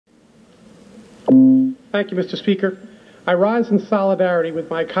Thank you, Mr. Speaker. I rise in solidarity with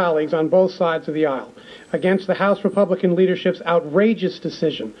my colleagues on both sides of the aisle against the House Republican leadership's outrageous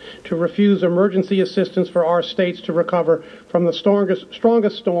decision to refuse emergency assistance for our states to recover from the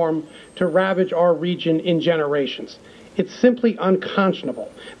strongest storm to ravage our region in generations. It's simply unconscionable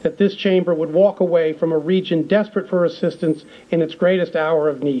that this chamber would walk away from a region desperate for assistance in its greatest hour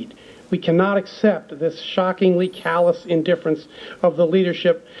of need. We cannot accept this shockingly callous indifference of the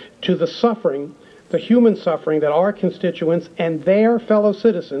leadership to the suffering, the human suffering that our constituents and their fellow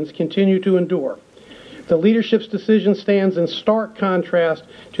citizens continue to endure. The leadership's decision stands in stark contrast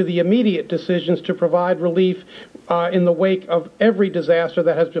to the immediate decisions to provide relief in the wake of every disaster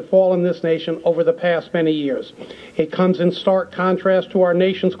that has befallen this nation over the past many years. It comes in stark contrast to our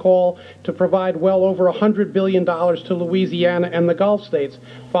nation's call to provide well over $100 billion to Louisiana and the Gulf states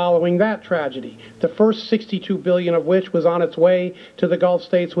following that tragedy, the first $62 billion of which was on its way to the Gulf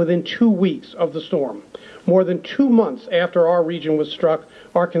states within 2 weeks of the storm. More than 2 months after our region was struck,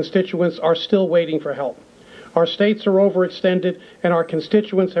 our constituents are still waiting for help. Our states are overextended, and our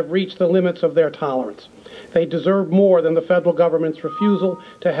constituents have reached the limits of their tolerance. They deserve more than the federal government's refusal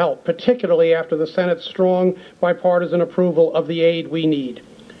to help, particularly after the Senate's strong bipartisan approval of the aid we need.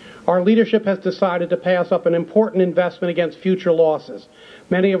 Our leadership has decided to pass up an important investment against future losses.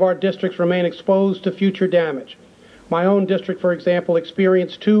 Many of our districts remain exposed to future damage. My own district, for example,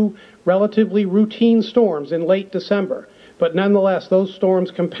 experienced 2 relatively routine storms in late December, but nonetheless, those storms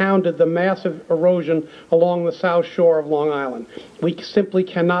compounded the massive erosion along the south shore of Long Island. We simply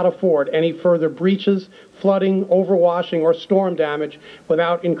cannot afford any further breaches, flooding, overwashing, or storm damage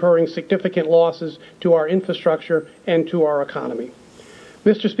without incurring significant losses to our infrastructure and to our economy.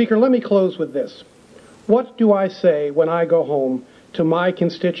 Mr. Speaker, let me close with this. What do I say when I go home to my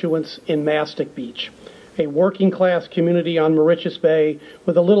constituents in Mastic Beach, a working-class community on Mauritius Bay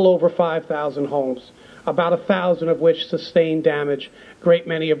with a little over 5,000 homes, about 1,000 of which sustain damage, a great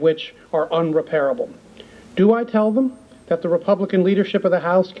many of which are unrepairable? Do I tell them that the Republican leadership of the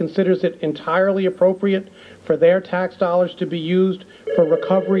House considers it entirely appropriate for their tax dollars to be used for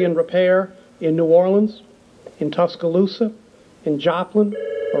recovery and repair in New Orleans, in Tuscaloosa, in Joplin,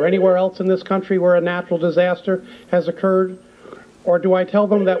 or anywhere else in this country where a natural disaster has occurred? Or do I tell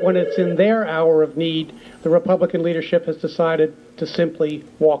them that when it's in their hour of need, the Republican leadership has decided to simply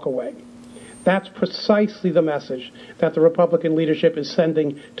walk away? That's precisely the message that the Republican leadership is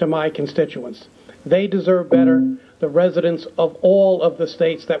sending to my constituents. They deserve better. The residents of all of the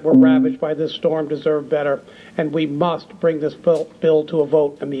states that were ravaged by this storm deserve better, and we must bring this bill to a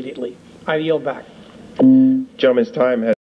vote immediately. I yield back. Gentleman's time has